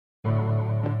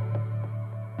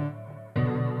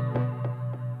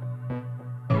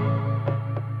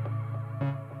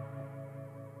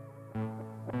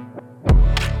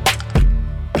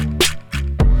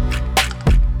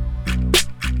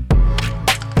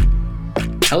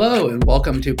Hello and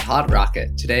welcome to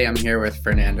PodRocket. Today I'm here with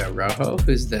Fernando Rojo,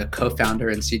 who's the co-founder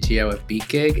and CTO of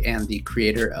BeatGig and the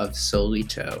creator of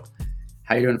Solito.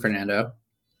 How you doing, Fernando?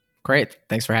 Great.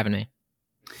 Thanks for having me.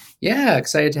 Yeah,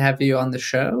 excited to have you on the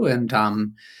show and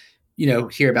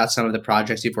hear about some of the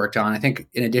projects you've worked on. I think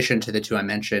in addition to the two I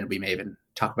mentioned, we may even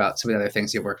talk about some of the other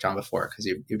things you've worked on before because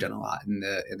you've done a lot in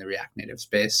the React Native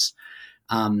space.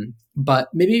 But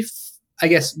maybe I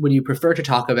guess, would you prefer to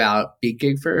talk about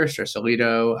BeatGig first or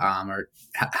Solito, or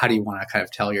how do you want to kind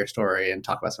of tell your story and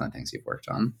talk about some of the things you've worked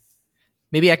on?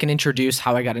 Maybe I can introduce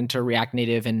how I got into React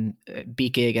Native and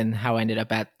BeatGig and how I ended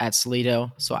up at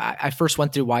Solito. So I first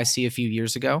went through YC a few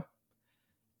years ago,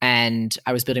 and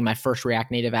I was building my first React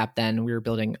Native app then. We were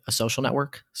building a social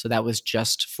network. So that was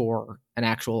just for an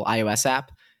actual iOS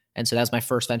app. And so that was my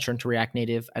first venture into React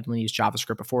Native. I'd only used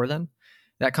JavaScript before then.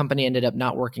 That company ended up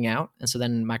not working out. And so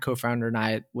then my co-founder and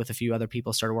I, with a few other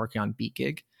people, started working on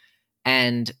BeatGig.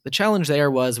 And the challenge there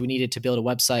was we needed to build a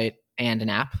website and an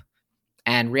app.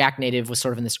 And React Native was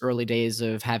sort of in this early days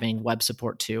of having web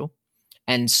support too.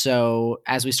 And so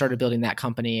as we started building that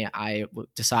company, I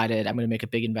decided I'm going to make a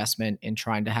big investment in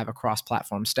trying to have a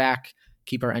cross-platform stack,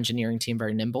 keep our engineering team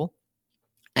very nimble.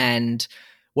 And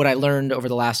what I learned over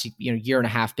the last year and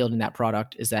a half building that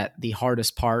product is that the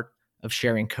hardest part of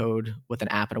sharing code with an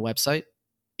app and a website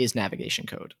is navigation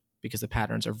code, because the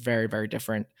patterns are very, very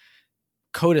different.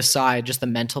 Code aside, just the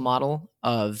mental model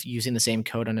of using the same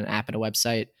code on an app and a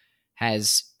website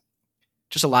has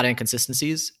just a lot of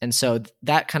inconsistencies. And so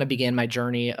that kind of began my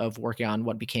journey of working on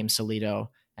what became Solito.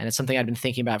 And it's something I've been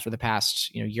thinking about for the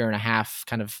past year and a half,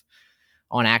 kind of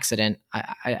on accident.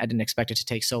 I didn't expect it to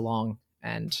take so long.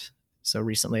 And so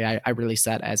recently I released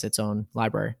that as its own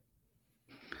library.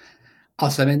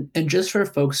 Awesome. And just for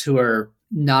folks who are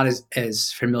not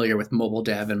as familiar with mobile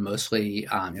dev and mostly,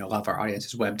 a lot of our audience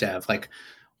is web dev, like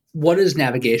what is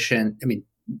navigation? I mean,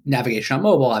 navigation on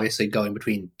mobile, obviously going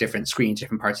between different screens,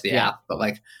 different parts of the app, but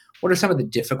like, what are some of the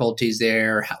difficulties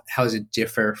there? How does it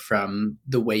differ from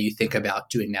the way you think about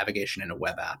doing navigation in a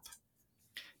web app?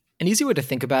 An easy way to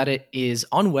think about it is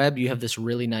on web, you have this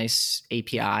really nice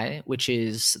API, which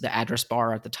is the address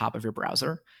bar at the top of your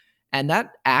browser. And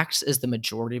that acts as the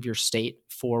majority of your state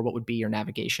for what would be your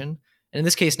navigation. And in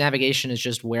this case, navigation is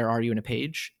just where are you in a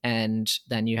page? And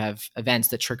then you have events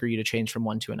that trigger you to change from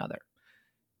one to another.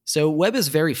 So web is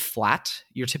very flat.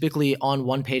 You're typically on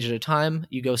one page at a time.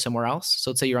 You go somewhere else.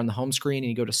 So let's say you're on the home screen and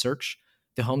you go to search.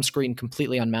 The home screen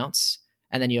completely unmounts,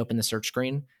 and then you open the search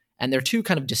screen. And they're two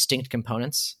kind of distinct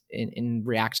components in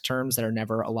React terms that are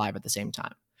never alive at the same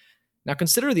time. Now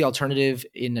consider the alternative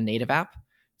in a native app.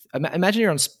 Imagine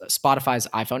you're on Spotify's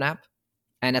iPhone app,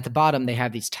 and at the bottom, they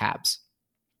have these tabs.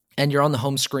 And you're on the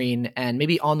home screen, and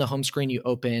maybe on the home screen, you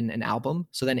open an album.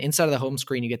 So then inside of the home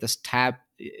screen, you get this tab,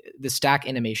 the stack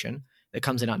animation that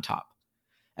comes in on top.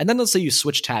 And then let's say you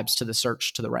switch tabs to the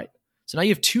search to the right. So now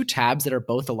you have two tabs that are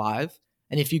both alive.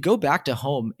 And if you go back to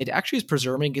home, it actually is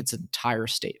preserving its entire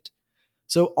state.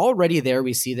 So already there,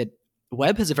 we see that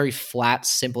web has a very flat,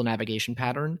 simple navigation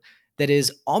pattern that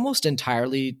is almost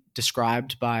entirely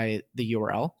described by the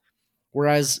URL.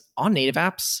 Whereas on native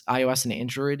apps, iOS and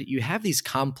Android, you have these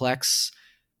complex,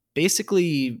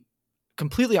 basically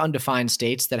completely undefined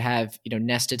states that have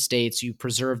nested states. You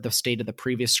preserve the state of the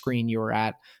previous screen you were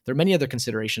at. There are many other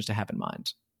considerations to have in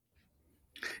mind.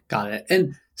 Got it.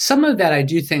 And some of that I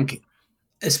do think,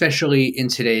 especially in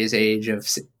today's age of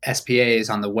SPAs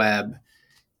on the web,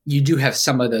 you do have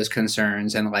some of those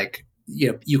concerns. And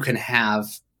you can have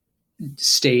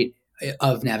state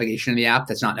of navigation in the app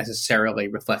that's not necessarily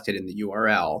reflected in the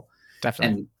URL.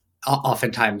 Definitely. And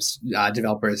oftentimes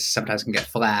developers sometimes can get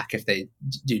flack if they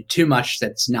do too much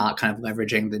that's not kind of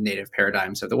leveraging the native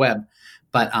paradigms of the web.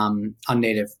 But on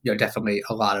native, definitely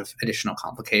a lot of additional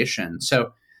complications.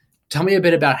 So tell me a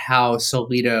bit about how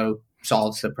Solito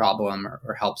solves the problem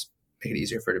or helps make it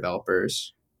easier for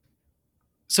developers.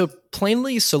 So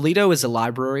plainly, Solito is a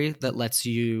library that lets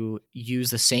you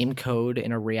use the same code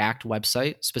in a React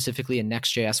website, specifically a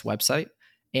Next.js website,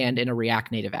 and in a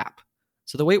React Native app.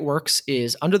 So the way it works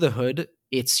is under the hood,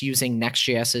 it's using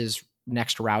Next.js's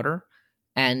Next router.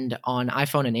 And on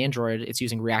iPhone and Android, it's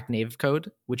using React Native code,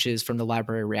 which is from the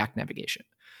library React Navigation.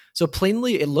 So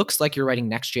plainly, it looks like you're writing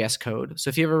Next.js code. So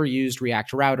if you've ever used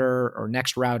React Router or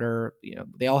Next Router,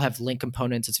 they all have link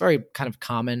components. It's very kind of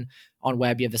common on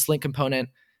web. You have this link component.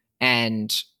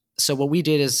 And so what we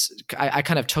did is I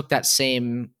kind of took that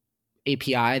same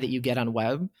API that you get on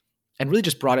web and really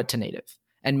just brought it to native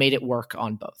and made it work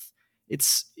on both.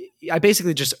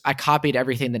 I copied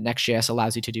everything that Next.js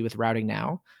allows you to do with routing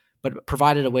now, but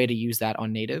provided a way to use that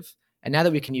on native. And now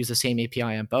that we can use the same API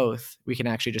on both, we can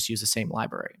actually just use the same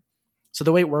library. So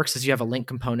the way it works is you have a link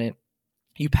component,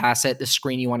 you pass it the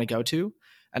screen you want to go to,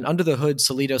 and under the hood,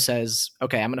 Solido says,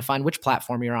 okay, I'm going to find which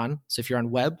platform you're on. So if you're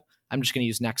on web, I'm just going to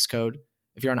use Next code.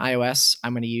 If you're on iOS,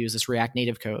 I'm going to use this React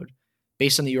Native code.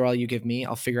 Based on the URL you give me,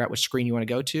 I'll figure out which screen you want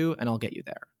to go to, and I'll get you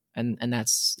there. And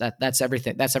that's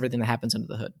everything. That's everything that happens under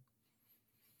the hood.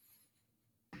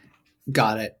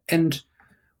 Got it. And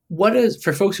what is,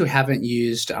 for folks who haven't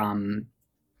used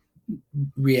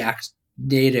React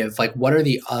Native, like what are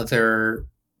the other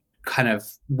kind of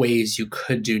ways you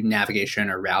could do navigation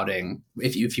or routing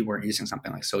if you weren't using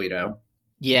something like Solido?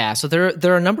 Yeah, so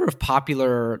there are a number of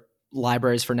popular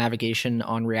libraries for navigation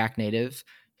on React Native,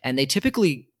 and they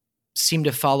typically seem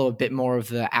to follow a bit more of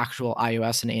the actual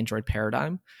iOS and Android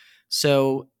paradigm.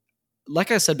 So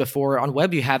like I said before, on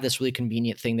web, you have this really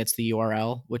convenient thing that's the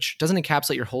URL, which doesn't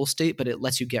encapsulate your whole state, but it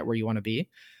lets you get where you want to be.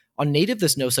 On native,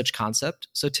 there's no such concept.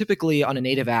 So typically on a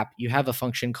native app, you have a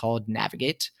function called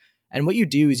navigate. And what you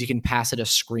do is you can pass it a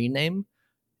screen name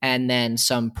and then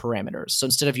some parameters. So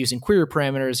instead of using query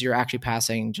parameters, you're actually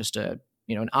passing just an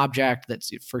object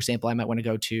that's, for example, I might want to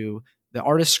go to the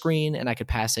artist screen and I could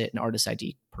pass it an artist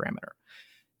ID parameter.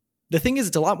 The thing is,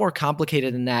 it's a lot more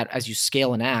complicated than that as you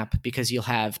scale an app, because you'll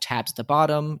have tabs at the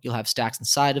bottom, you'll have stacks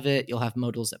inside of it, you'll have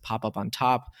modules that pop up on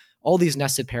top, all these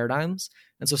nested paradigms.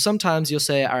 And so sometimes you'll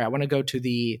say, all right, I want to go to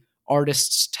the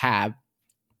artists tab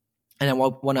and I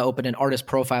want to open an artist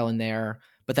profile in there,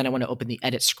 but then I want to open the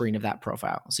edit screen of that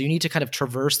profile. So you need to kind of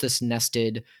traverse this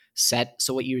nested set.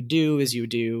 So what you would do is you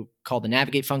would call the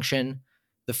navigate function.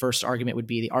 The first argument would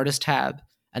be the artist tab.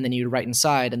 And then you would write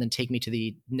inside and then take me to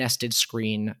the nested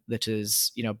screen that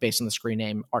is, based on the screen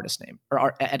name, artist name,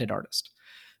 or edit artist.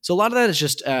 So a lot of that is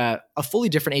just a fully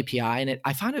different API, and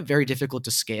I find it very difficult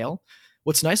to scale.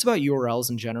 What's nice about URLs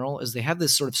in general is they have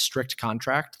this sort of strict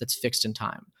contract that's fixed in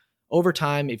time. Over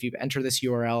time, if you enter this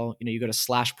URL, you go to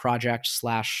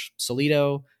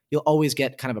 /project/Solido, you'll always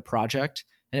get kind of a project,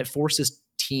 and it forces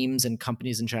teams and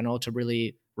companies in general to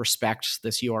really respect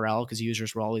this URL because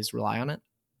users will always rely on it.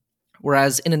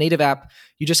 Whereas in a native app,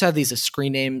 you just have these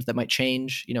screen names that might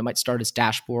change, might start as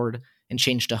dashboard and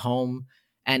change to home.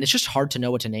 And it's just hard to know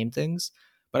what to name things.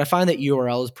 But I find that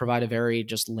URLs provide a very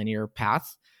just linear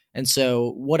path. And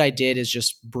so what I did is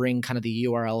just bring kind of the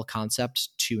URL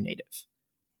concept to native.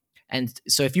 And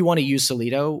so if you want to use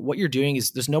Solido, what you're doing is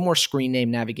there's no more screen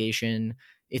name navigation.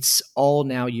 It's all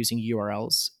now using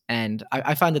URLs. And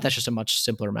I find that that's just a much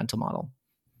simpler mental model.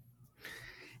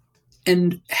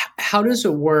 And how does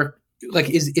it work?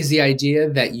 Like, is the idea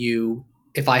that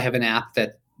if I have an app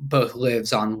that both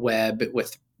lives on web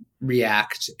with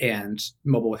React and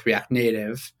mobile with React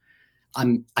Native,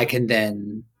 I can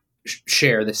then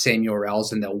share the same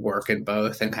URLs and they'll work in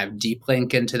both and kind of deep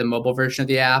link into the mobile version of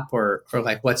the app, or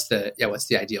like what's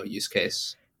the ideal use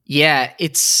case? Yeah,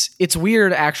 it's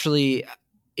weird actually.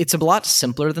 It's a lot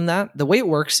simpler than that. The way it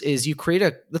works is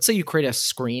let's say you create a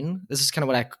screen. This is kind of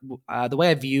what the way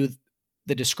I view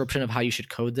the description of how you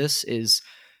should code this is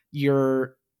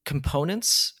your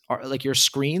components are like your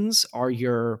screens are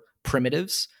your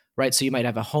primitives, right? So you might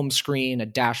have a home screen, a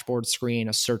dashboard screen,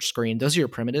 a search screen. Those are your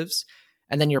primitives.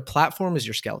 And then your platform is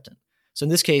your skeleton. So in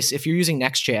this case, if you're using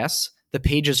Next.js, the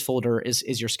pages folder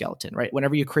is your skeleton, right?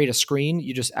 Whenever you create a screen,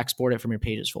 you just export it from your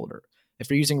pages folder.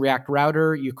 If you're using React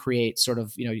Router, you create sort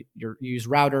of, you use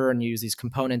router and you use these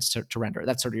components to render.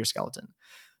 That's sort of your skeleton.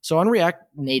 So on React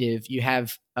Native, you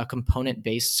have a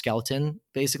component-based skeleton,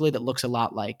 basically, that looks a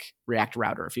lot like React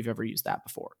Router, if you've ever used that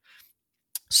before.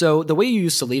 So the way you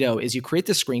use Solido is you create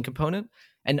the screen component,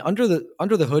 and under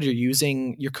the hood,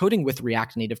 you're coding with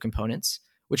React Native components,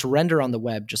 which render on the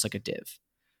web just like a div.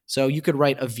 So you could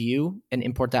write a view and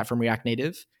import that from React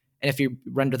Native, and if you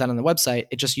render that on the website,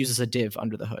 it just uses a div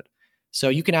under the hood. So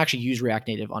you can actually use React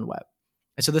Native on web.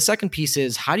 And so the second piece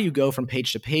is, how do you go from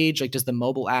page to page? Like, does the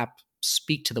mobile app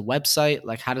speak to the website?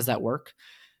 Like, how does that work?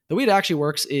 The way it actually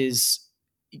works is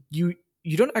you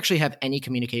don't actually have any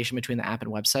communication between the app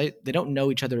and website. They don't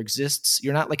know each other exists.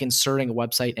 You're not like inserting a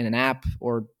website in an app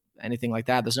or anything like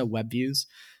that. There's no web views.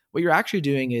 What you're actually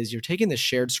doing is you're taking the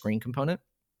shared screen component,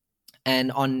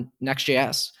 and on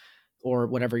Next.js or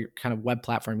whatever kind of web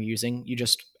platform you're using, you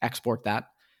just export that.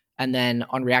 And then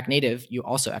on React Native, you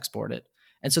also export it.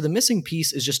 And so the missing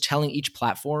piece is just telling each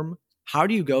platform, how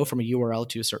do you go from a URL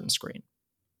to a certain screen?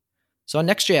 So on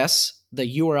Next.js,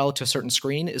 the URL to a certain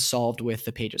screen is solved with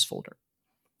the pages folder.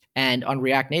 And on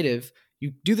React Native,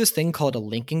 you do this thing called a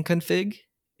linking config.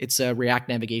 It's a React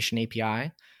navigation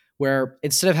API where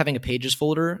instead of having a pages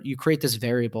folder, you create this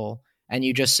variable and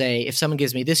you just say, if someone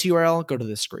gives me this URL, go to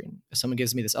this screen. If someone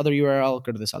gives me this other URL,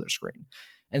 go to this other screen.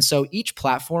 And so each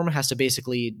platform has to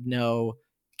basically know,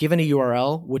 given a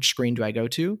URL, which screen do I go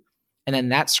to? And then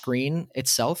that screen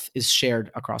itself is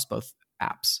shared across both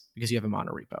apps because you have a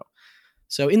monorepo.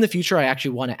 So in the future, I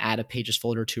actually want to add a pages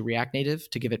folder to React Native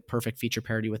to give it perfect feature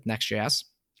parity with Next.js.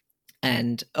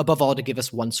 And above all, to give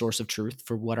us one source of truth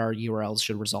for what our URLs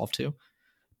should resolve to.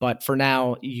 But for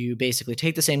now, you basically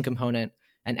take the same component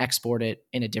and export it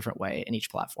in a different way in each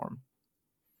platform.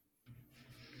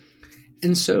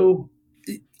 And so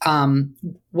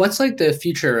what's like the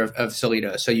future of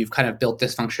Solito? So you've kind of built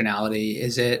this functionality.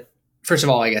 Is it, first of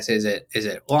all, I guess, is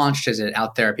it launched? Is it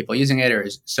out there? Are people using it, or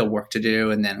is still work to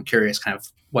do? And then I'm curious kind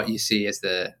of what you see as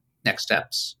the next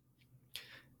steps.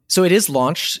 So it is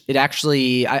launched. It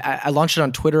actually, I launched it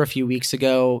on Twitter a few weeks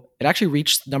ago. It actually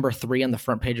reached number 3 on the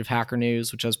front page of Hacker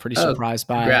News, which I was pretty surprised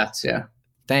by. Congrats, yeah.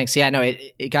 Thanks. Yeah, no,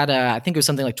 it got, I think it was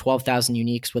something like 12,000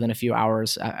 uniques within a few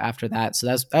hours after that. So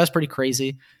that was pretty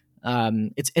crazy.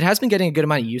 It has been getting a good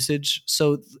amount of usage.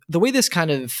 So the way this kind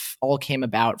of all came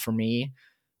about for me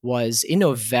was in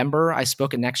November, I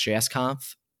spoke at Next.js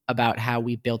Conf about how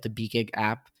we built a BGig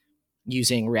app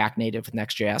using React Native with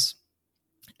Next.js.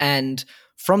 And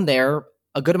from there,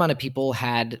 a good amount of people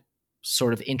had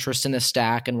sort of interest in this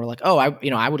stack and were like, oh,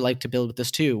 I would like to build with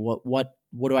this too. What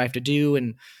do I have to do?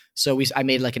 And so I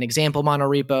made like an example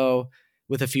monorepo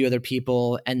with a few other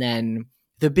people. And then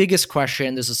the biggest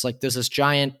question, there's this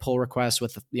giant pull request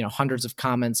with, hundreds of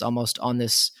comments almost on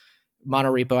this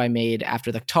monorepo I made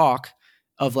after the talk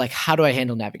of like, how do I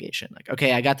handle navigation? Like,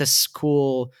 okay, I got this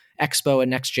cool Expo and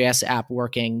Next.js app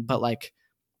working, but like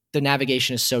the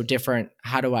navigation is so different.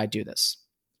 How do I do this?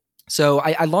 So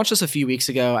I launched this a few weeks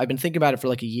ago. I've been thinking about it for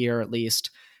like a year at least.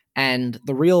 And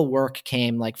the real work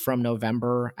came like from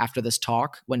November after this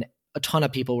talk, when a ton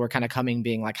of people were kind of coming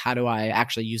being like, how do I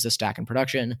actually use this stack in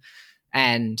production?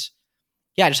 And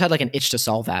yeah, I just had like an itch to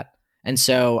solve that. And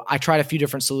so I tried a few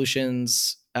different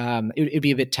solutions. It'd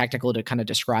be a bit technical to kind of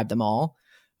describe them all,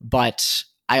 but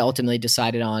I ultimately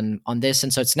decided on this.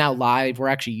 And so it's now live. We're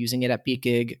actually using it at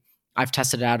BeatGig. I've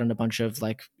tested it out on a bunch of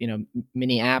like,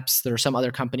 mini apps. There are some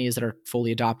other companies that are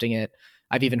fully adopting it.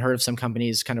 I've even heard of some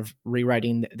companies kind of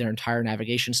rewriting their entire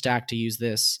navigation stack to use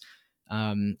this.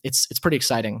 It's pretty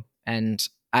exciting. And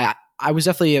I was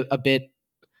definitely a bit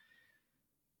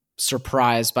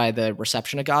surprised by the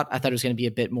reception it got. I thought it was going to be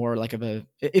a bit more like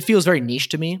it feels very niche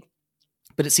to me,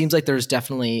 but it seems like there's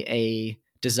definitely a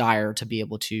desire to be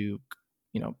able to,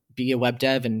 be a web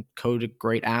dev and code a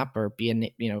great app, or be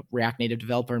a React Native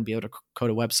developer and be able to code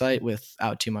a website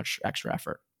without too much extra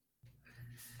effort.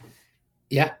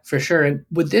 Yeah, for sure. And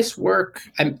would this work?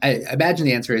 I imagine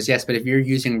the answer is yes, but if you're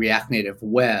using React Native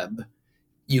Web,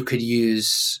 you could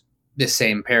use the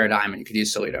same paradigm and you could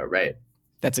use Solito, right?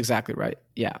 That's exactly right.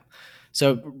 Yeah.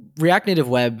 So React Native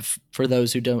Web, for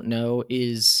those who don't know,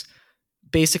 is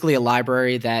basically a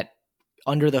library that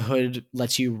under the hood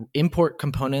lets you import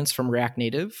components from React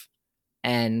Native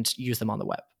and use them on the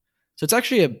web. So it's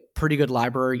actually a pretty good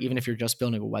library, even if you're just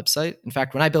building a website. In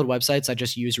fact, when I build websites, I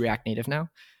just use React Native now,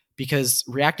 because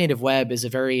React Native Web is a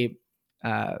very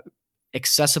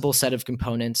accessible set of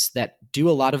components that do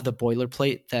a lot of the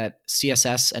boilerplate that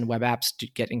CSS and web apps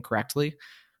get incorrectly.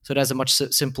 So it has a much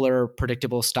simpler,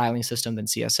 predictable styling system than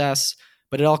CSS,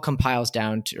 but it all compiles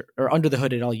down to, or under the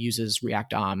hood, it all uses React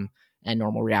DOM and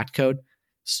normal React code.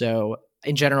 So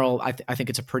in general, I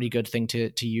think it's a pretty good thing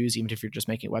to use, even if you're just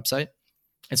making a website.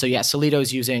 And so, yeah, Solito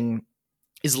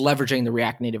is leveraging the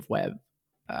React Native Web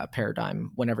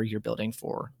paradigm whenever you're building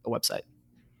for a website.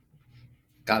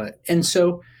 Got it. And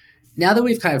so now that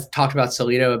we've kind of talked about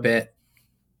Solito a bit,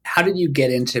 how did you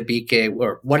get into BeatGig,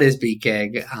 or what is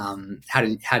BeatGig?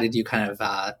 How did you kind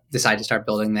of decide to start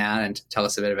building that, and tell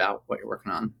us a bit about what you're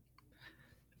working on?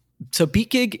 So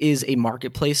BeatGig is a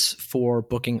marketplace for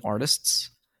booking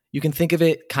artists. You can think of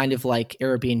it kind of like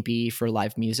Airbnb for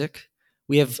live music.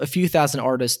 We have a few thousand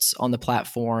artists on the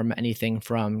platform, anything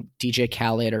from DJ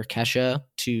Khaled or Kesha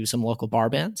to some local bar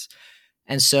bands.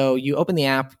 And so you open the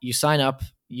app, you sign up,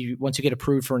 once you get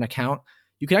approved for an account,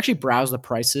 you can actually browse the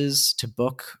prices to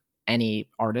book any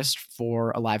artist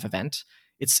for a live event.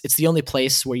 It's the only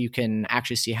place where you can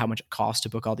actually see how much it costs to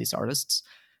book all these artists.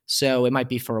 So it might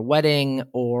be for a wedding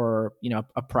or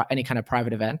any kind of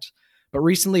private event. But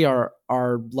recently, our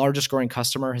largest growing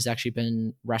customer has actually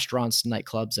been restaurants,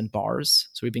 nightclubs, and bars.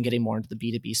 So we've been getting more into the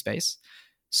B2B space.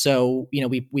 So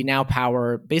we now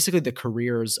power basically the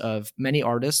careers of many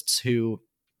artists who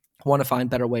want to find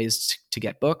better ways to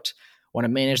get booked, want to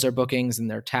manage their bookings and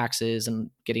their taxes and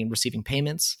receiving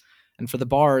payments. And for the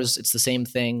bars, it's the same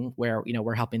thing where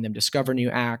we're helping them discover new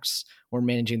acts, we're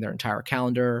managing their entire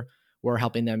calendar, we're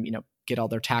helping them get all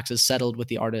their taxes settled with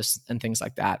the artists and things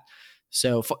like that.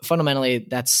 So fundamentally,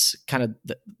 that's kind of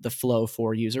the flow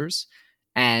for users.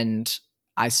 And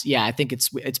I think it's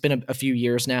been a few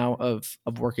years now of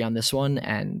working on this one,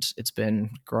 and it's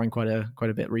been growing quite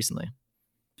a bit recently.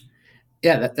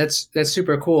 Yeah, that's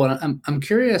super cool. And I'm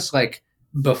curious, like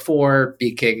before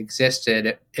Beatgig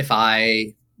existed, if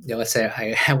I, let's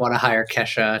say I want to hire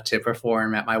Kesha to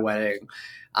perform at my wedding,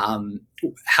 um,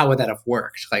 how would that have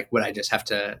worked? Like, would I just have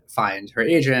to find her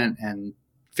agent and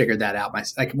figure that out?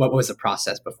 Like, what was the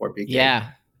process before Beatgig?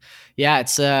 Yeah,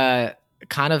 it's a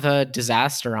kind of a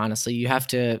disaster, honestly. You have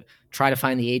to try to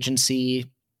find the agency,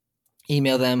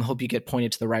 email them, hope you get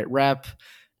pointed to the right rep,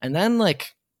 and then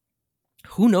like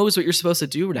who knows what you're supposed to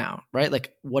do now, right?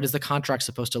 Like, what is the contract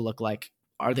supposed to look like?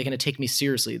 Are they going to take me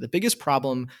seriously? The biggest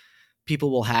problem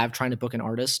people will have trying to book an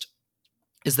artist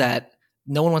is that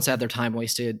no one wants to have their time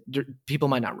wasted. People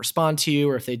might not respond to you,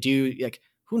 or if they do, like,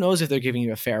 who knows if they're giving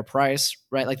you a fair price,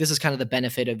 right? Like, this is kind of the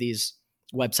benefit of these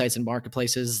websites and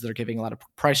marketplaces. They're giving a lot of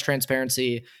price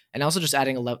transparency and also just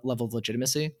adding a level of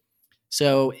legitimacy.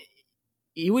 So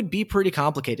it would be pretty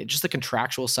complicated. Just the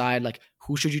contractual side, like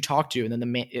who should you talk to? And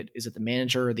then is it the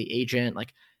manager or the agent?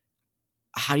 Like,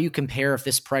 how do you compare if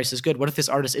this price is good? What if this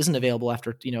artist isn't available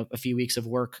after, a few weeks of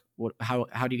work? How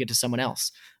do you get to someone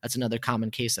else? That's another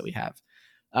common case that we have.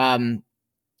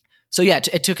 So yeah,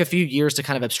 it took a few years to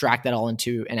kind of abstract that all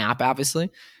into an app, obviously.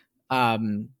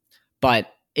 But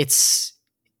it's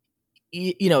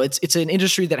an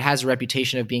industry that has a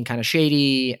reputation of being kind of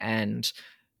shady and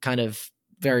kind of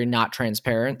very not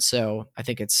transparent. So I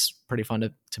think it's pretty fun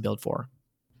to build for.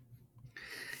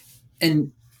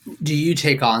 And do you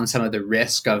take on some of the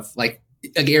risk of like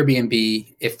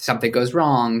Airbnb, if something goes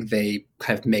wrong, they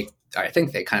kind of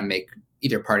make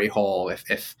either party whole.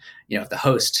 If the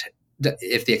host,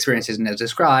 if the experience isn't as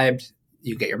described,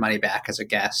 you get your money back as a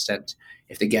guest. And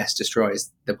if the guest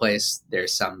destroys the place,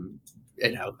 there's some,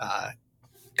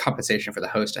 compensation for the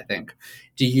host, I think.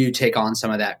 Do you take on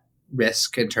some of that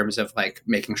risk in terms of like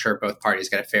making sure both parties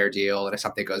get a fair deal, and if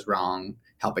something goes wrong,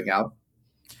 helping out?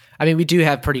 I mean, we do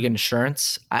have pretty good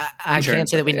insurance. I can't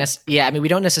say that we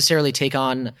don't necessarily take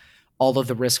on all of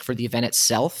the risk for the event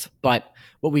itself, but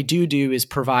what we do is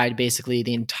provide basically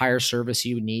the entire service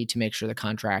you need to make sure the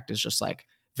contract is just like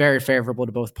very favorable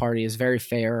to both parties, very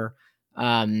fair.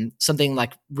 Something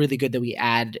like really good that we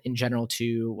add in general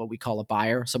to what we call a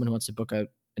buyer, someone who wants to book an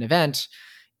event,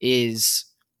 is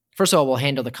first of all, we'll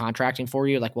handle the contracting for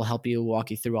you. Like, we'll help you,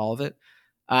 walk you through all of it.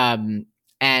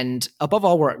 And above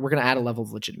all, we're going to add a level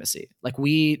of legitimacy. Like,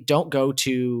 we don't go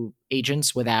to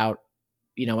agents without,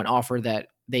 an offer that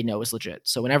they know is legit.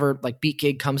 So whenever like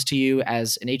Beatgig comes to you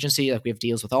as an agency, like we have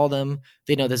deals with all of them,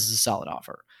 they know this is a solid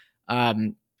offer.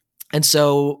 And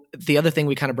so the other thing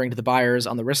we kind of bring to the buyers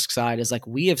on the risk side is like,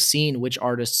 we have seen which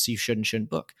artists you should and shouldn't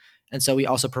book. And so we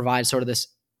also provide sort of this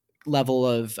level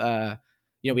of,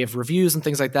 we have reviews and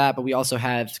things like that, but we also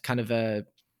have kind of a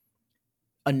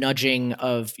nudging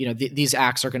of, these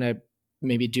acts are going to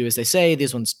maybe do as they say,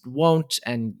 these ones won't.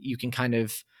 And you can kind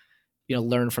of,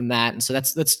 learn from that. And so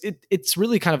it's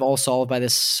really kind of all solved by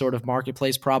this sort of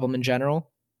marketplace problem in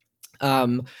general.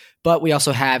 But we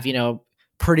also have,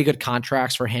 pretty good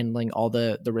contracts for handling all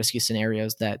the risky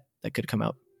scenarios that could come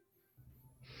out.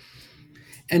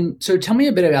 And so tell me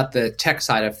a bit about the tech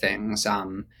side of things. Is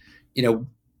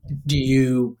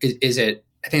it,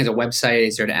 I think it's a website,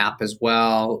 is there an app as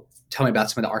well? Tell me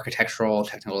about some of the architectural,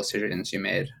 technical decisions you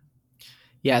made.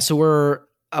 Yeah, so we're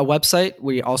a website.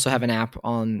 We also have an app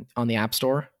on the App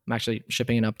Store. I'm actually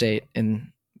shipping an update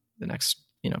in the next,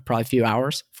 probably a few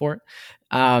hours for it.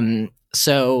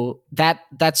 So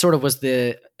that sort of was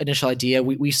the initial idea.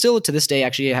 We still to this day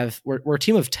actually we're a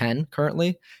team of 10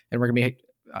 currently, and we're going to be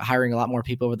hiring a lot more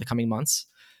people over the coming months.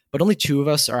 But only 2 of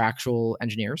us are actual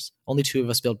engineers. Only 2 of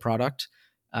us build product.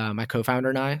 My co-founder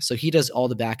and I. So he does all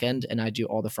the back end, and I do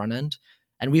all the front end.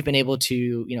 And we've been able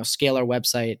to scale our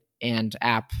website and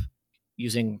app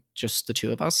using just the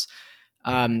 2 of us.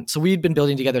 So we'd been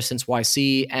building together since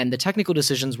YC, and the technical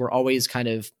decisions were always kind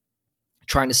of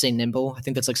trying to stay nimble. I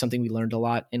think that's like something we learned a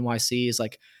lot in YC, is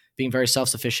like being very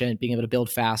self-sufficient, being able to build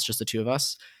fast, just the 2 of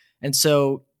us. And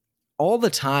so all the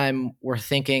time we're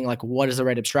thinking like, what is the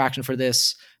right abstraction for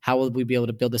this? How will we be able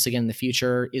to build this again in the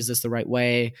future? Is this the right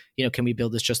way? Can we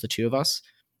build this just the 2 of us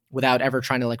without ever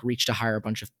trying to like reach to hire a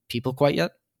bunch of people quite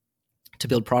yet to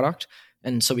build product?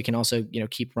 And so we can also,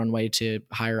 keep runway to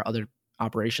hire other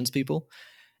operations people.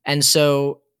 And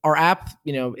so our app,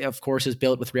 of course, is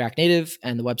built with React Native,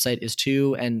 and the website is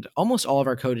too, and almost all of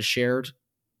our code is shared.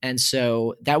 And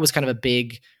so that was kind of a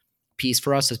big piece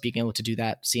for us, is being able to do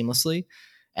that seamlessly.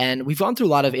 And we've gone through a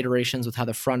lot of iterations with how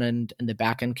the front end and the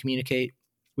back end communicate.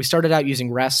 We started out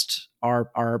using REST,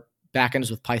 our back end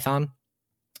is with Python.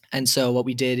 And so what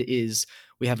we did is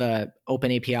we have a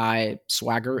open API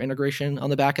Swagger integration on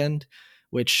the back end,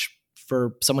 which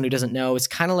for someone who doesn't know, is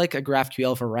kind of like a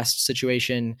GraphQL for REST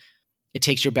situation. It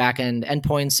takes your backend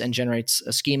endpoints and generates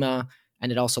a schema,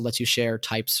 and it also lets you share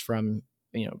types from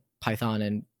Python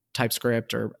and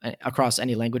TypeScript or across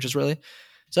any languages really.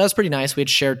 So that's pretty nice. We had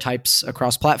shared types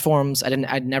across platforms.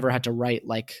 I'd never had to write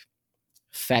like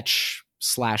fetch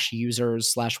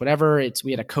 /users/whatever.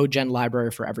 We had a code gen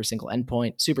library for every single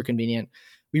endpoint. Super convenient.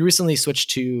 We recently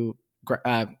switched to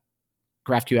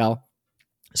GraphQL,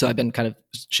 so I've been kind of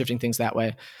shifting things that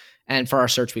way. And for our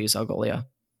search, we use Algolia.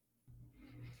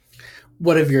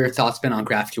 What have your thoughts been on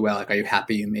GraphQL? Like, are you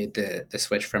happy you made the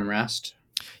switch from REST?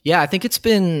 Yeah, I think it's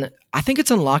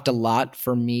unlocked a lot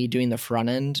for me doing the front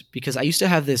end, because I used to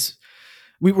have this.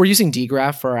 We were using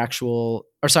dgraph for our actual,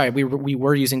 or sorry, we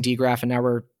were using dgraph, and now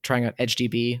we're trying out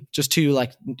EdgeDB, just two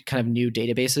like kind of new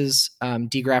databases.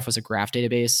 Dgraph was a graph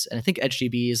database, and I think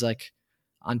EdgeDB is like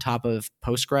on top of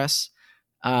Postgres.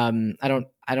 I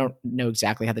don't know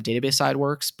exactly how the database side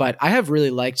works, but I have really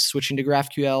liked switching to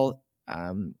GraphQL.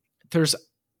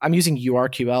 I'm using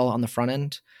URQL on the front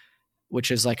end, which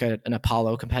is like an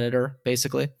Apollo competitor,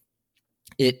 basically.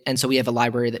 And so we have a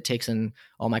library that takes in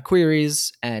all my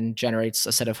queries and generates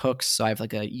a set of hooks. So I have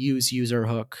like a use user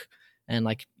hook and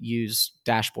like use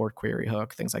dashboard query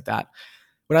hook, things like that.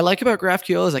 What I like about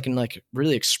GraphQL is I can like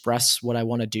really express what I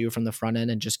want to do from the front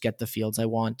end and just get the fields I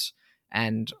want.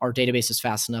 And our database is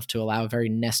fast enough to allow very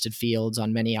nested fields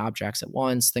on many objects at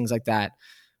once, things like that.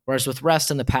 Whereas with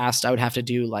REST in the past, I would have to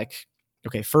do like,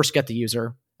 okay, first get the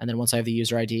user. And then once I have the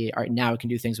user ID, all right, now I can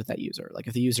do things with that user. Like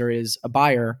if the user is a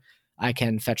buyer, I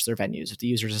can fetch their venues. If the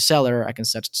user is a seller, I can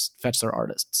fetch their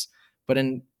artists. But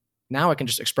now I can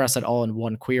just express that all in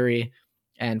one query.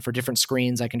 And for different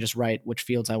screens, I can just write which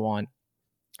fields I want.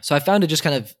 So I found it just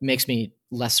kind of makes me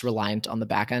less reliant on the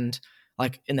back end.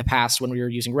 Like in the past, when we were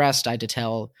using REST, I had to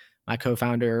tell my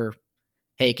co-founder,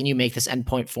 hey, can you make this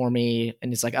endpoint for me?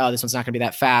 And it's like, oh, this one's not going to be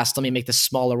that fast. Let me make this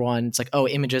smaller one. It's like, oh,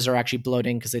 images are actually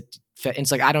bloating because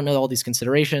it's like, I don't know all these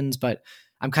considerations, but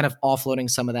I'm kind of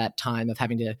offloading some of that time of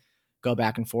having to go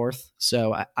back and forth.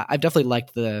 So I've definitely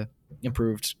liked the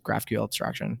improved GraphQL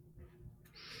abstraction.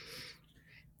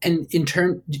 And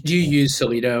do you use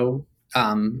Solido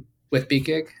with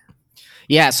BeatGig?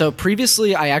 Yeah. So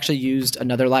previously, I actually used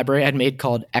another library I'd made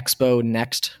called Expo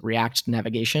Next React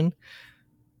Navigation.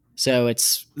 So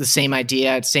it's the same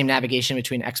idea, it's same navigation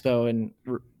between Expo and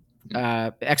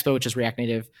Expo, which is React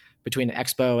Native, between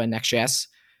Expo and Next.js.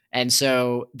 And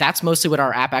so that's mostly what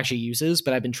our app actually uses,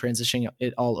 but I've been transitioning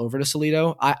it all over to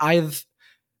Solido.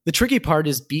 The tricky part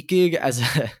is BeatGig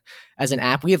as an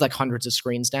app. We have like hundreds of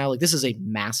screens now. Like this is a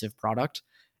massive product.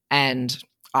 And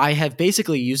I have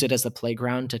basically used it as the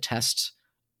playground to test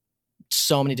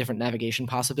so many different navigation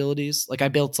possibilities. Like I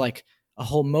built like a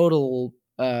whole modal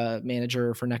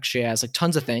manager for Next.js, like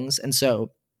tons of things. And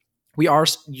so we are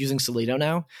using Solido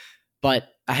now, but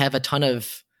I have a ton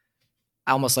of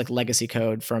almost like legacy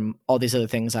code from all these other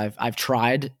things I've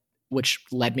tried, which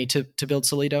led me to build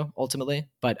Solido ultimately.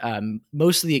 But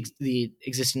most of the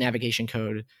existing navigation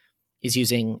code is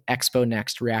using Expo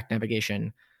Next React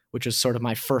Navigation, which was sort of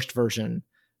my first version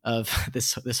of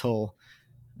this whole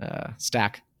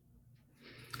stack.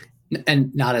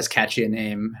 And not as catchy a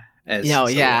name as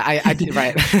Solido. Yeah, I did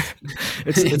right.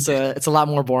 it's a lot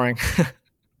more boring.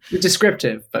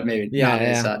 Descriptive, but maybe not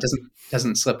as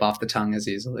doesn't slip off the tongue as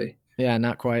easily. Yeah,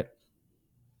 not quite.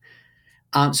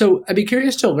 So I'd be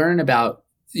curious to learn about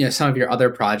some of your other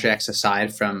projects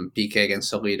aside from BeatGig and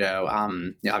Solido.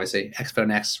 Obviously Expo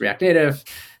Next, React Native.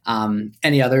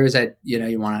 Any others that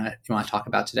you want to talk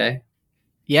about today?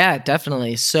 Yeah,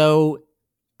 definitely. So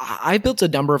I built a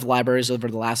number of libraries over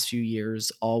the last few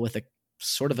years, all with a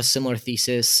sort of a similar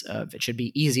thesis of it should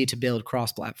be easy to build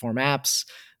cross-platform apps.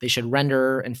 They should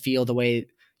render and feel the way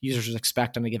users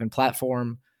expect on a given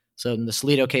platform. So in the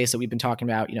Solido case that we've been talking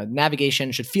about,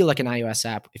 navigation should feel like an iOS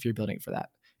app if you're building for that.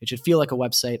 It should feel like a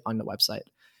website on the website.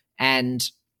 And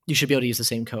you should be able to use the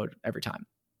same code every time.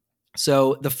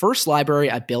 So the first library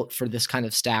I built for this kind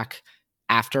of stack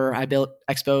after I built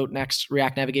Expo Next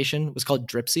React Navigation was called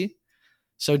Dripsy.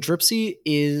 So Dripsy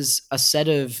is a set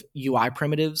of UI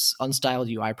primitives,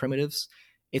 unstyled UI primitives.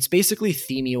 It's basically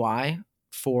theme UI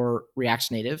for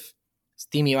React Native.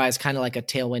 Theme UI is kind of like a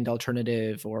Tailwind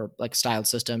alternative or like styled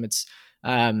system. It's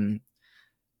a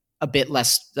bit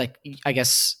less, like, I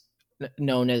guess,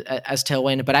 known as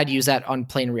Tailwind, but I'd use that on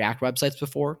plain React websites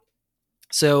before.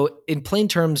 So in plain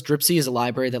terms, Dripsy is a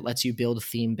library that lets you build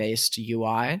theme-based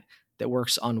UI that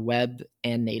works on web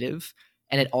and native,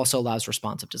 and it also allows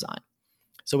responsive design.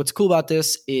 So what's cool about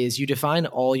this is you define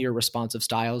all your responsive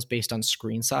styles based on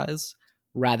screen size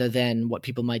rather than what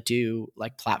people might do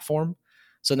like platform.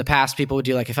 So in the past, people would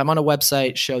do like, if I'm on a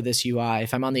website, show this UI.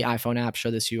 If I'm on the iPhone app,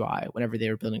 show this UI whenever they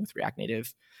were building with React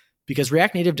Native. Because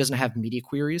React Native doesn't have media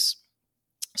queries.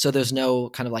 So there's no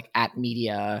kind of like at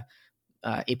media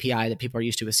API that people are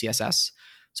used to with CSS.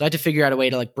 So I had to figure out a way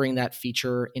to like bring that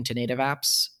feature into native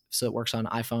apps so it works on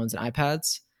iPhones and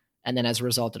iPads. And then as a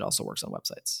result, it also works on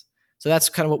websites. So that's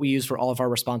kind of what we use for all of our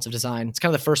responsive design. It's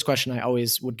kind of the first question I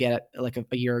always would get like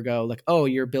a year ago, like, oh,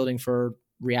 you're building for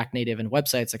React Native and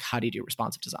websites. Like, how do you do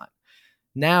responsive design?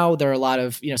 Now there are a lot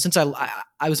of, since I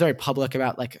was very public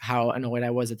about like how annoyed I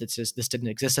was that this didn't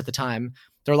exist at the time.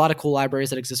 There are a lot of cool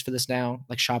libraries that exist for this now.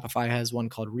 Like Shopify has one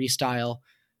called Restyle.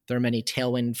 There are many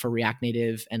Tailwind for React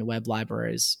Native and web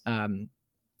libraries that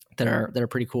are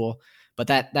pretty cool. But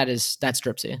that's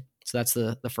Dripsy. So that's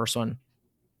the first one.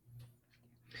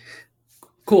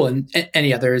 Cool. And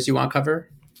any others you want to cover?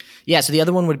 Yeah. So the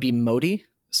other one would be Modi.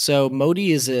 So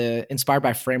Modi is inspired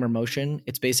by Framer Motion.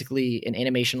 It's basically an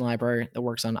animation library that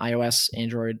works on iOS,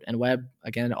 Android, and web.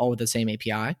 Again, all with the same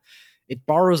API. It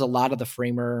borrows a lot of the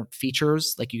Framer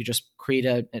features. Like you just create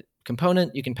a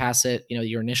component, you can pass it,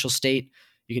 your initial state.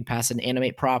 You can pass an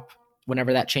animate prop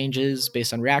whenever that changes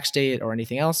based on React state or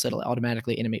anything else. It'll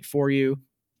automatically animate for you.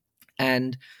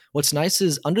 And what's nice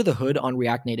is under the hood on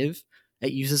React Native,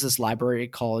 it uses this library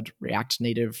called React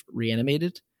Native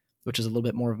Reanimated, which is a little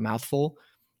bit more of a mouthful.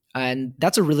 And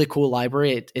that's a really cool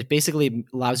library. It basically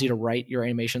allows you to write your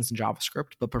animations in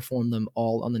JavaScript, but perform them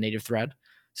all on the native thread.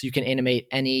 So you can animate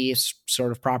any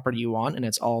sort of property you want, and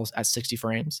it's all at 60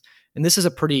 frames. And this is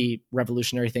a pretty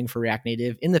revolutionary thing for React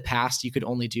Native. In the past, you could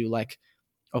only do like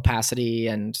opacity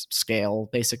and scale,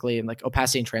 basically, and like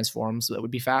opacity and transforms that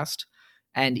would be fast.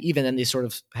 And even then, they sort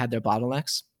of had their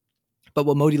bottlenecks. But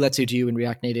what Modi lets you do in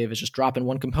React Native is just drop in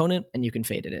one component, and you can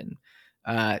fade it in.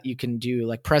 You can do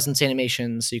like presence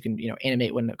animations, so you can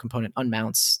animate when a component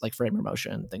unmounts, like Framer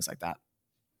Motion, things like that.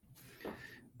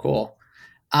 Cool.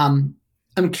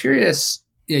 I'm curious.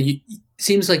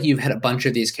 Seems like you've had a bunch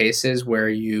of these cases where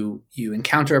you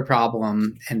encounter a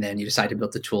problem and then you decide to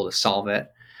build the tool to solve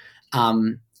it.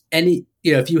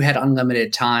 If you had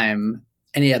unlimited time,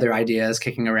 any other ideas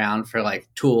kicking around for like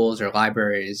tools or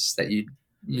libraries that you'd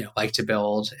like to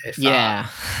build?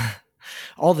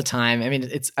 All the time. I mean,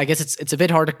 I guess it's a bit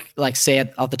hard to like say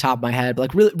it off the top of my head,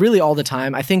 but like really all the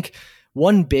time. I think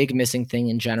one big missing thing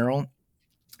in general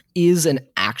is an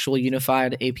actual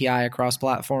unified API across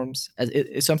platforms.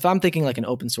 So if I'm thinking like an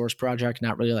open source project,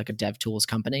 not really like a dev tools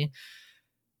company,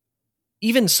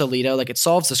 even Solito, like it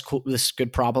solves this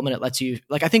good problem, and it lets you,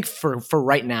 like, I think for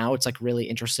right now, it's like really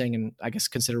interesting and I guess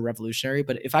considered revolutionary.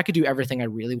 But if I could do everything I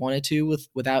really wanted to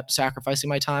without sacrificing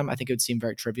my time, I think it would seem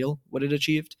very trivial what it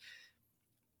achieved.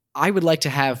 I would like to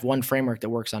have one framework that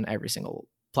works on every single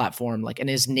platform, like, and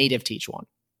is native to each one.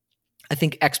 I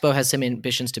think Expo has some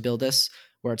ambitions to build this,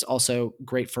 where it's also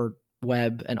great for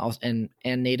web and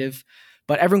native,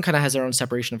 but everyone kind of has their own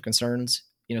separation of concerns.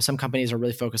 Some companies are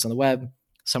really focused on the web,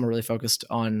 some are really focused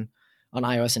on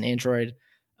iOS and Android.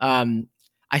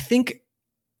 I think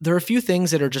there are a few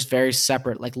things that are just very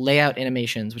separate, like layout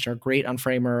animations, which are great on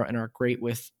Framer and are great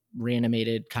with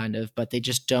Reanimated kind of, but they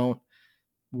just don't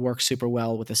work super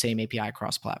well with the same API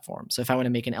across platforms. So if I want to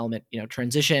make an element,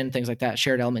 transition, things like that,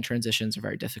 shared element transitions are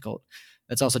very difficult.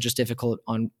 That's also just difficult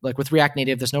on, like with React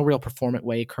Native, there's no real performant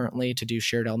way currently to do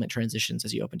shared element transitions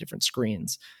as you open different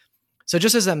screens. So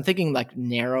just as I'm thinking like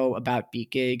narrow about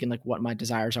BeatGig and like what my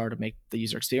desires are to make the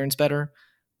user experience better,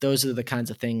 those are the kinds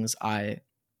of things I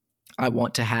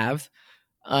want to have.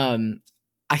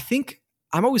 I think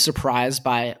I'm always surprised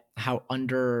by how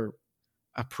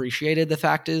underappreciated the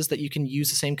fact is that you can use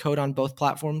the same code on both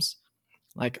platforms.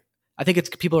 Like, I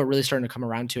think people are really starting to come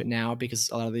around to it now because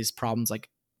a lot of these problems like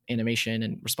animation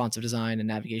and responsive design and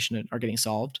navigation are getting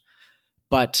solved.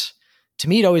 But to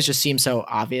me, it always just seems so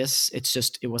obvious. It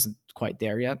wasn't quite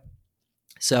there yet.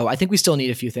 So I think we still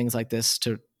need a few things like this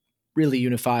to really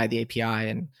unify the API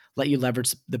and let you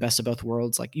leverage the best of both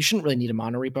worlds. Like, you shouldn't really need a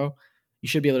monorepo. You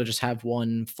should be able to just have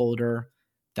one folder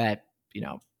that,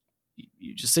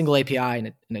 you just single API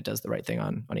and it does the right thing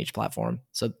on each platform.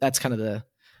 So that's kind of the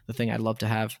thing I'd love to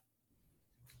have.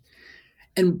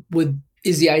 And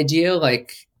is the idea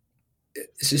like,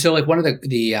 so like one of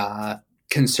the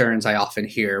concerns I often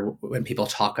hear when people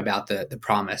talk about the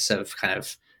promise of kind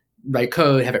of write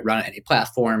code, have it run on any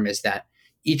platform, is that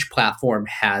each platform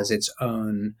has its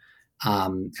own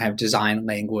kind of design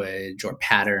language or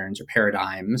patterns or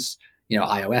paradigms.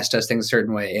 iOS does things a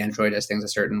certain way, Android does things a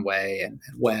certain way, and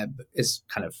web,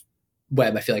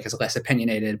 I feel like, is less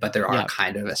opinionated, but there are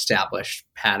kind of established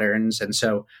patterns. And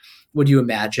so would you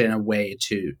imagine a way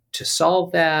to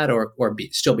solve that, or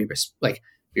still be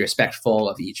respectful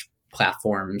of each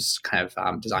platform's kind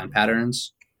of design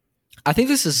patterns? I think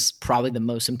this is probably the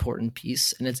most important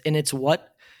piece, and it's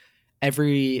what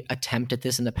every attempt at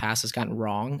this in the past has gotten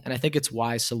wrong. And I think it's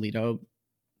why Solido,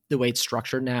 the way it's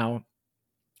structured now,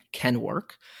 can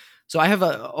work. So I have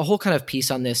a whole kind of piece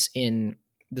on this in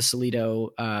the Solido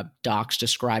docs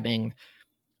describing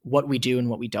what we do and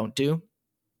what we don't do.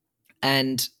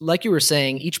 And like you were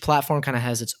saying, each platform kind of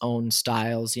has its own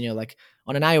styles. Like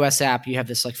on an iOS app, you have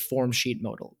this like form sheet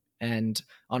modal. And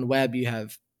on web, you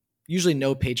have usually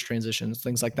no page transitions,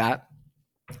 things like that.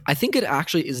 I think it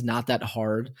actually is not that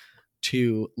hard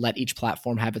to let each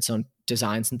platform have its own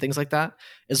designs and things like that,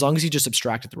 as long as you just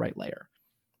abstract at the right layer.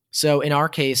 So in our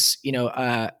case,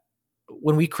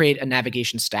 when we create a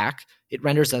navigation stack, it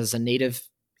renders as a native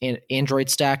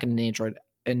Android stack and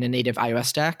a native iOS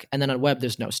stack. And then on web,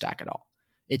 there's no stack at all.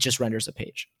 It just renders a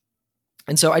page.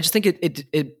 And so I just think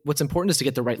what's important is to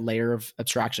get the right layer of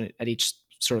abstraction at each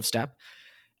sort of step.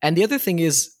 And the other thing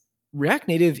is React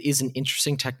Native is an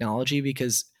interesting technology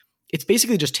because it's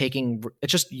basically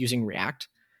just using React.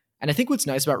 And I think what's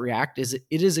nice about React is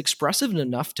it is expressive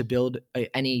enough to build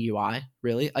any UI,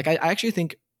 really. Like I actually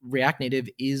think React Native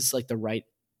is like the right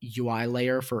UI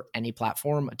layer for any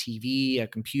platform, a TV, a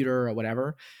computer, or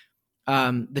whatever.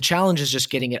 The challenge is just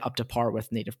getting it up to par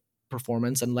with native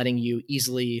performance and letting you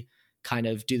easily kind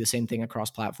of do the same thing across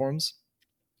platforms.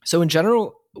 So in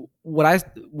general, what I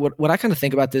kind of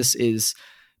think about this is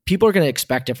people are going to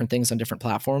expect different things on different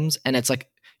platforms. And it's like,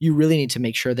 you really need to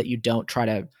make sure that you don't try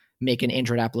to make an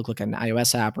Android app look like an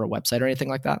iOS app or a website or anything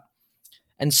like that.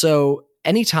 And so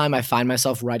anytime I find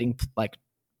myself writing like,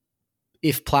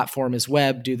 if platform is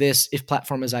web, do this. If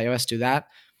platform is iOS, do that.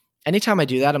 Anytime I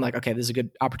do that, I'm like, okay, this is a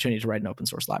good opportunity to write an open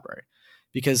source library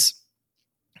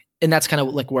and that's kind of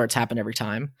like where it's happened every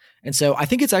time. And so I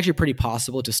think it's actually pretty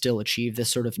possible to still achieve this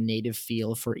sort of native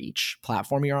feel for each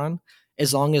platform you're on,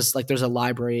 as long as like there's a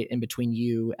library in between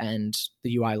you and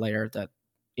the UI layer that,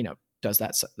 does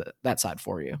that side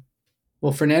for you.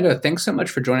 Well, Fernando, thanks so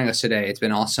much for joining us today. It's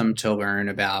been awesome to learn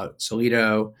about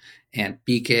Solido and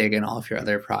BGig and all of your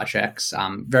other projects.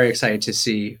 I'm very excited to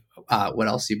see what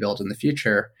else you build in the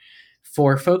future.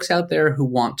 For folks out there who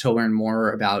want to learn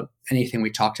more about anything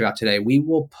we talked about today, we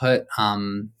can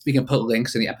put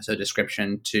links in the episode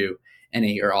description to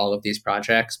any or all of these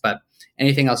projects. But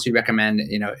anything else you recommend,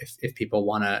 if people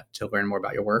want to learn more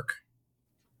about your work?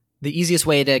 The easiest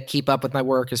way to keep up with my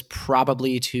work is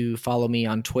probably to follow me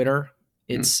on Twitter.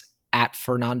 It's at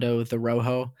Fernando the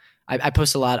Rojo. I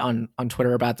post a lot on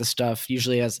Twitter about this stuff,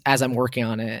 usually as I'm working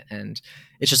on it. And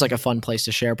it's just like a fun place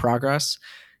to share progress.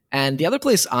 And the other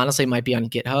place, honestly, might be on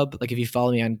GitHub. Like if you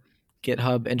follow me on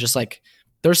GitHub and just like,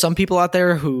 there's some people out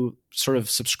there who sort of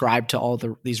subscribe to all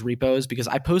these repos because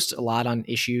I post a lot on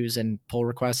issues and pull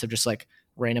requests of just like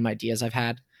random ideas I've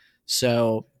had.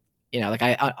 So, like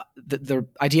the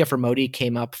idea for Modi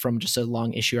came up from just a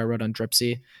long issue I wrote on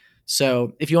Dripsy.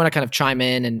 So if you want to kind of chime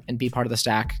in and be part of the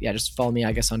stack, just follow me,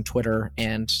 I guess, on Twitter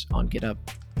and on GitHub.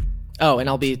 Oh, and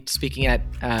I'll be speaking at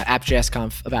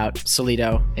App.js.conf about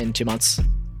Solido in 2 months.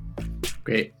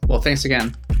 Great. Well, thanks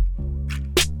again.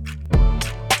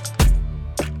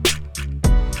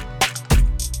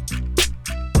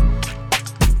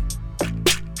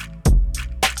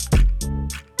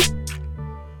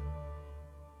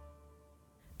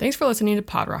 Thanks for listening to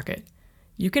PodRocket.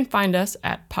 You can find us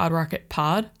at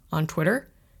PodRocketPod on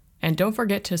Twitter. And don't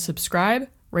forget to subscribe,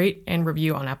 rate, and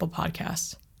review on Apple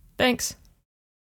Podcasts. Thanks.